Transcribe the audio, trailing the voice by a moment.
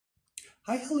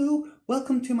Hi, hello,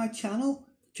 welcome to my channel.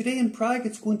 Today in Prague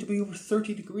it's going to be over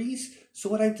 30 degrees, so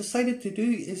what I've decided to do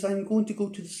is I'm going to go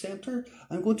to the centre.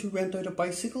 I'm going to rent out a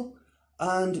bicycle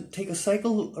and take a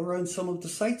cycle around some of the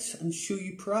sites and show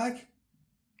you Prague.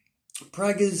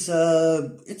 Prague is,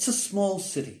 it's a small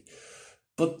city,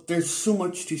 but there's so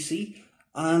much to see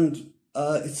and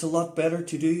it's a lot better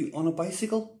to do on a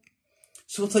bicycle.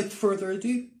 So without further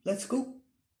ado, let's go.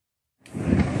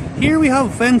 Here we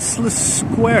have Wenceslas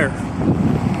Square.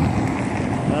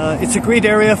 It's a great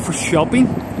area for shopping.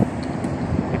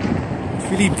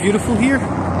 It's really beautiful here.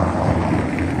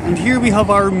 And here we have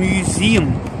our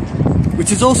museum,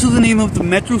 which is also the name of the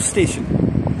metro station.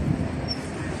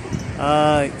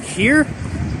 Here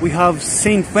we have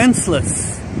Saint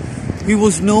Wenceslas, who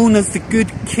was known as the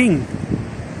Good King.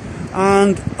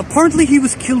 And apparently he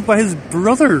was killed by his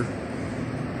brother,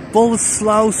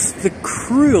 Boleslaus the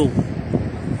Cruel.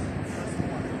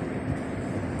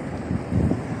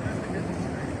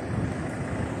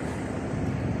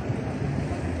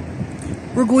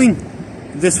 We're going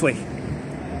this way.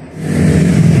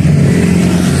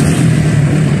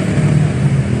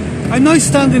 I'm now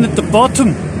standing at the bottom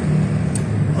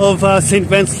of St.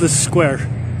 Wenceslas Square.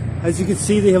 As you can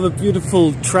see, they have a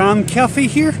beautiful tram cafe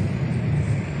here.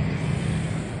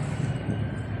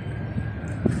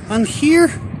 And here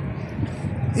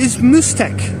is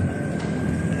Mustek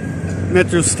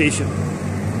metro station.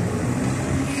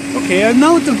 Okay, I'm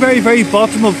now at the very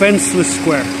bottom of Wenceslas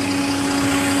Square.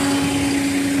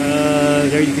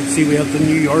 There you can see we have the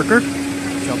New Yorker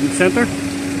shopping centre,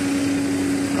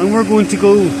 and we're going to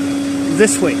go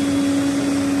this way.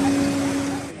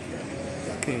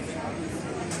 Okay,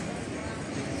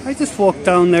 I just walked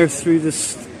down there through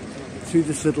this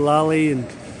little alley, and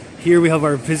here we have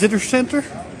our visitor centre.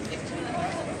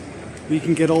 You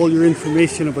can get all your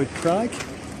information about Prague.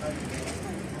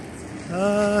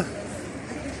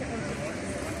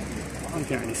 You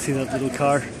can't really see that little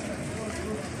car.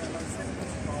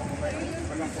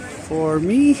 For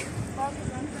me,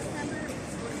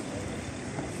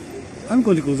 I'm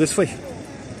going to go this way.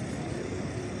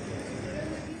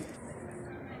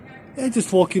 Yeah,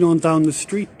 just walking on down the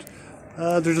street.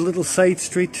 There's a little side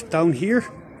street down here,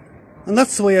 and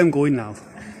that's the way I'm going now.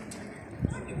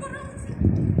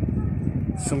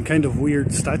 Some kind of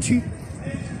weird statue.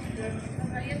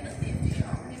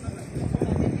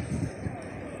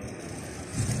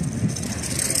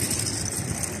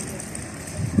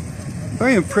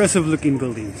 Very impressive looking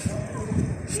buildings.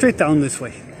 Straight down this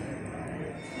way.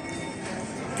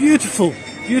 Beautiful,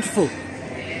 beautiful.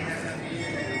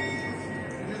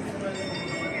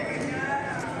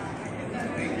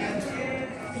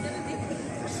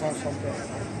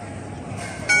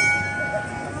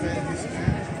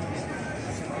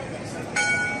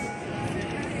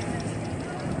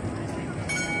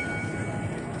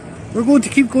 We're going to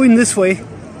keep going this way.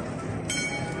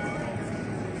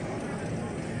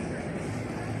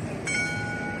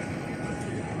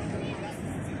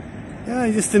 Yeah,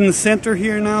 just in the centre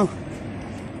here now.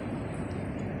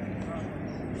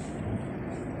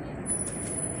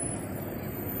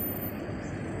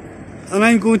 And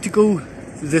I'm going to go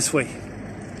this way.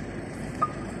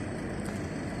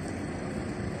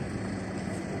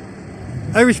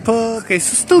 Irish pub. Okay,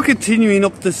 so still continuing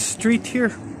up the street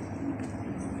here.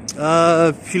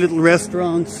 A few little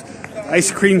restaurants,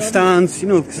 ice cream stands, you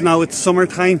know, because now it's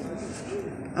summertime.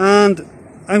 And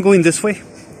I'm going this way.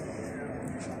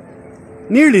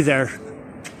 Nearly there.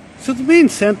 So the main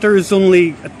centre is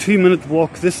only a 2-minute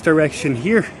walk this direction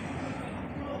here.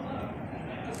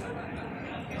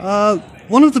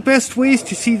 One of the best ways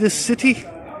to see this city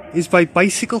is by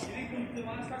bicycle.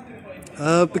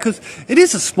 Because it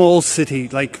is a small city,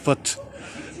 but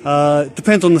it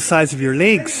depends on the size of your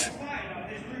legs.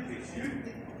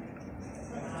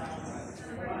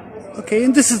 Okay,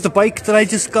 and this is the bike that I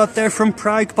just got there from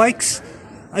Prahabikes.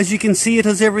 As you can see, it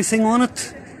has everything on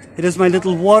it. It has my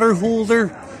little water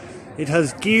holder, it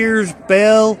has gears,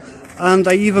 bell, and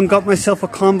I even got myself a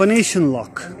combination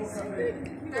lock.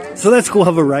 So let's go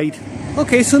have a ride.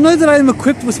 Okay, so now that I'm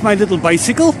equipped with my little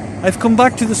bicycle, I've come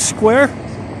back to the square.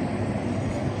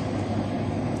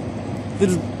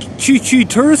 Little choo-choo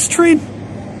tourist train.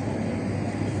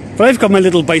 But I've got my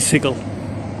little bicycle.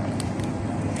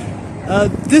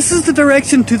 This is the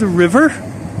direction to the river,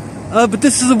 but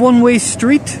this is a one-way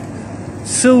street.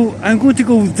 So I'm going to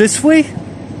go this way,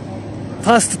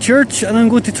 past the church, and I'm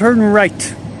going to turn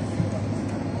right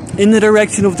in the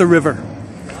direction of the river.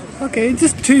 Okay,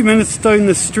 just 2 minutes down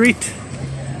the street,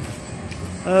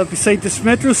 beside this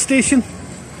metro station.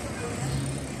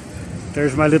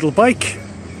 There's my little bike.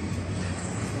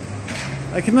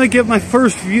 I can now get my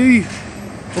first view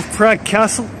of Prague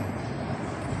Castle.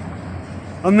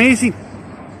 Amazing.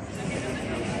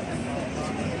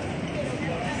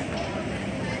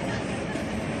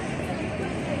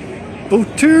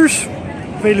 Boat tours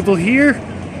available here.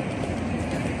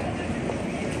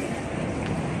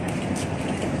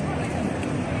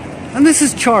 And this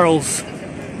is Charles.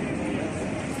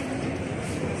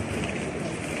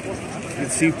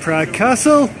 Let's see Prague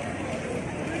Castle.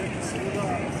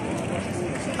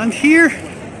 And here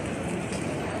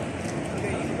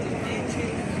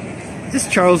is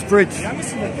Charles Bridge.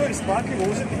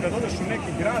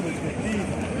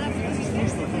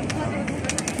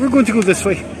 We're going to go this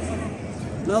way.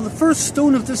 Now the first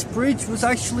stone of this bridge was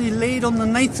actually laid on the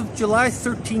 9th of July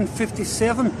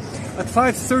 1357 at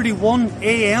 5:31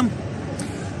 AM.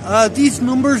 These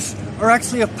numbers are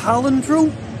actually a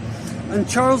palindrome, and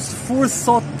Charles IV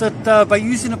thought that by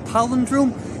using a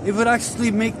palindrome it would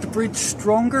actually make the bridge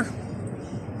stronger.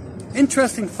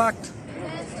 Interesting fact.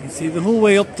 You see the whole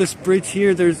way up this bridge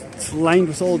here, it's lined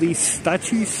with all these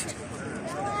statues.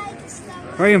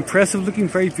 Very impressive looking,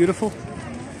 very beautiful.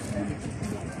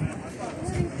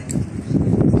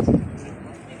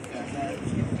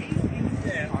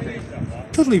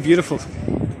 Totally beautiful.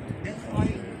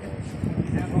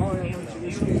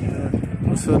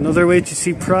 Also another way to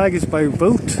see Prague is by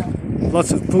boat.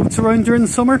 Lots of boats around during the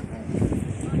summer.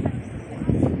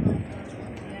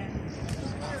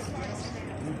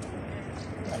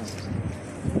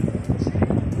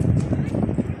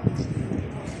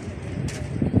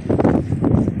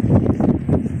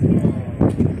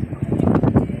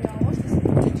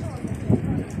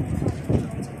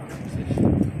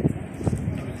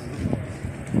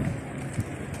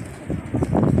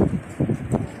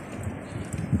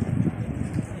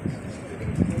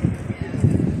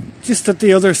 Just at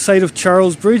the other side of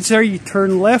Charles Bridge there, you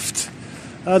turn left,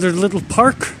 there's a little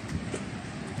park,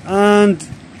 and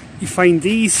you find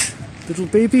these little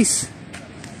babies.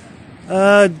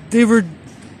 They were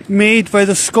made by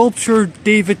the sculptor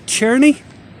David Czerny.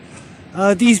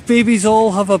 These babies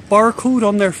all have a barcode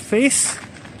on their face,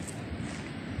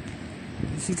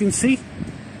 as you can see.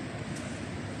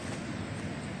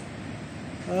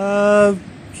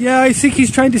 Yeah, I think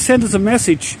he's trying to send us a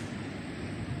message.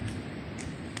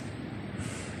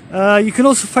 You can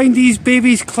also find these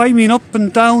babies climbing up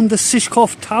and down the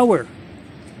Žižkov Tower.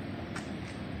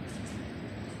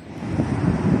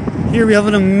 Here we have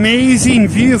an amazing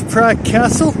view of Prague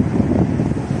Castle.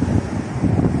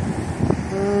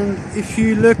 And if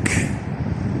you look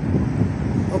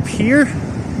up here,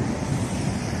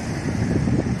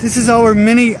 this is our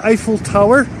mini Eiffel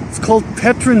Tower. It's called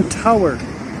Petrin Tower.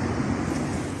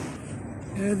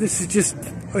 This is just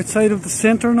outside of the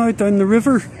centre now, down the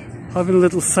river. Having a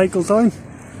little cycle down.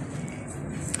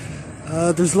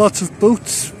 There's lots of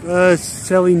boats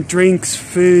selling drinks,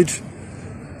 food.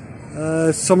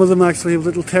 Some of them actually have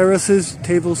little terraces,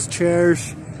 tables,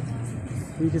 chairs.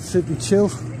 You can sit and chill.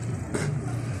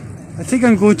 I think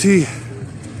I'm going to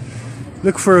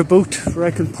look for a boat where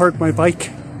I can park my bike.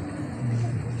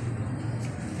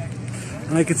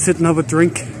 And I can sit and have a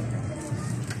drink.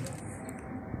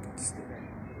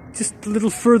 Just a little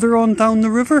further on down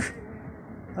the river.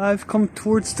 I've come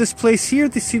towards this place here.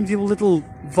 They seem to have a little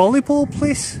volleyball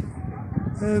place.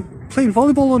 Playing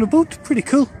volleyball on a boat, pretty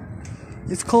cool.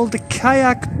 It's called the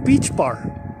Kayak Beach Bar.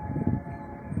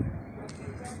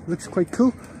 Looks quite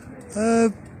cool.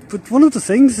 But one of the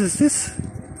things is this.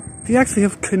 They actually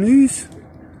have canoes.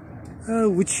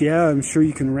 Which, yeah, I'm sure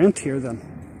you can rent here then.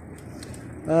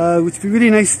 Which would be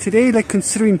really nice today, like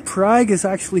considering Prague is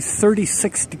actually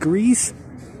 36 degrees.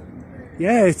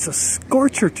 Yeah, it's a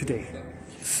scorcher today.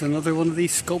 It's another one of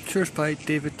these sculptures by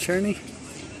David Czerny.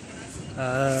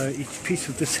 Each piece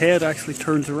of this head actually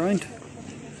turns around.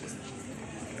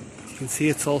 You can see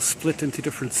it's all split into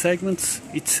different segments.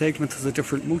 Each segment has a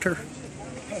different motor.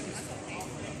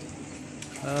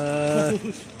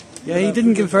 Yeah, he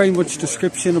didn't give very much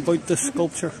description about this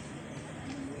sculpture.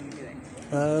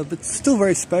 But still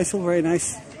very special, very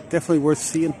nice. Definitely worth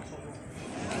seeing.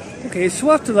 Okay, so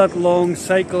after that long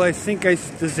cycle, I think I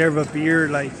deserve a beer.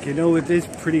 Like, you know, it is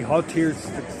pretty hot here. It's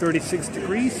like 36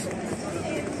 degrees.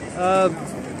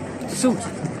 So,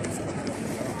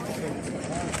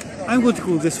 I'm going to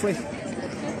go this way.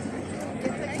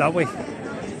 That way.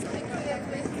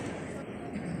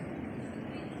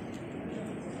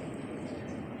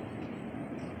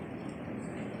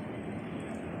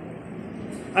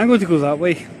 I'm going to go that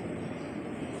way.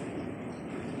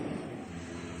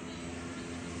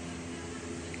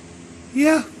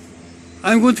 Yeah,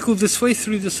 I'm going to go this way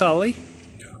through this alley.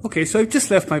 Okay, so I've just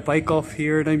left my bike off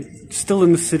here and I'm still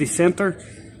in the city centre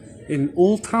in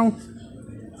Old Town.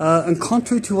 And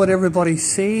contrary to what everybody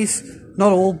says,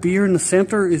 not all beer in the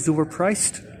centre is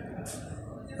overpriced.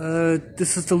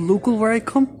 This is the local where I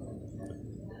come.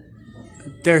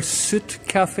 Their Soot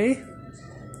Cafe.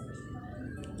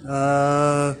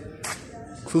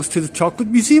 Close to the Chocolate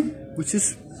Museum, which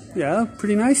is, yeah,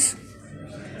 pretty nice.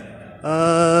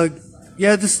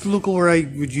 Yeah, this is the local where I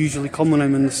would usually come when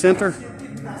I'm in the centre.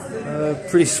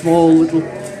 Pretty small little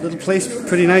place,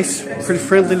 pretty nice, pretty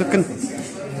friendly looking.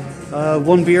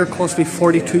 One beer cost me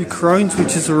 42 crowns,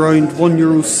 which is around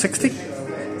 €1.60.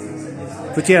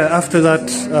 But yeah, after that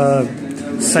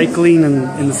cycling and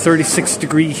in the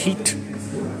 36-degree heat,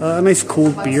 a nice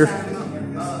cold beer.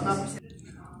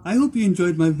 I hope you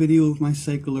enjoyed my video of my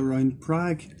cycle around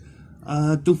Prague.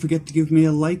 Don't forget to give me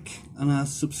a like and a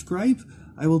subscribe.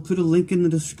 I will put a link in the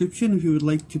description if you would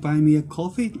like to buy me a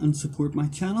coffee and support my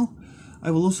channel. I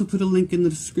will also put a link in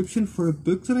the description for a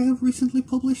book that I have recently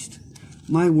published,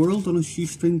 My World on a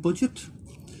Shoestring Budget.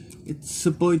 It's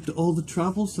about all the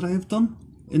travels that I have done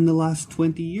in the last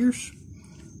 20 years.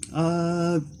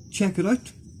 Check it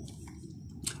out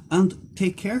and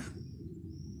take care.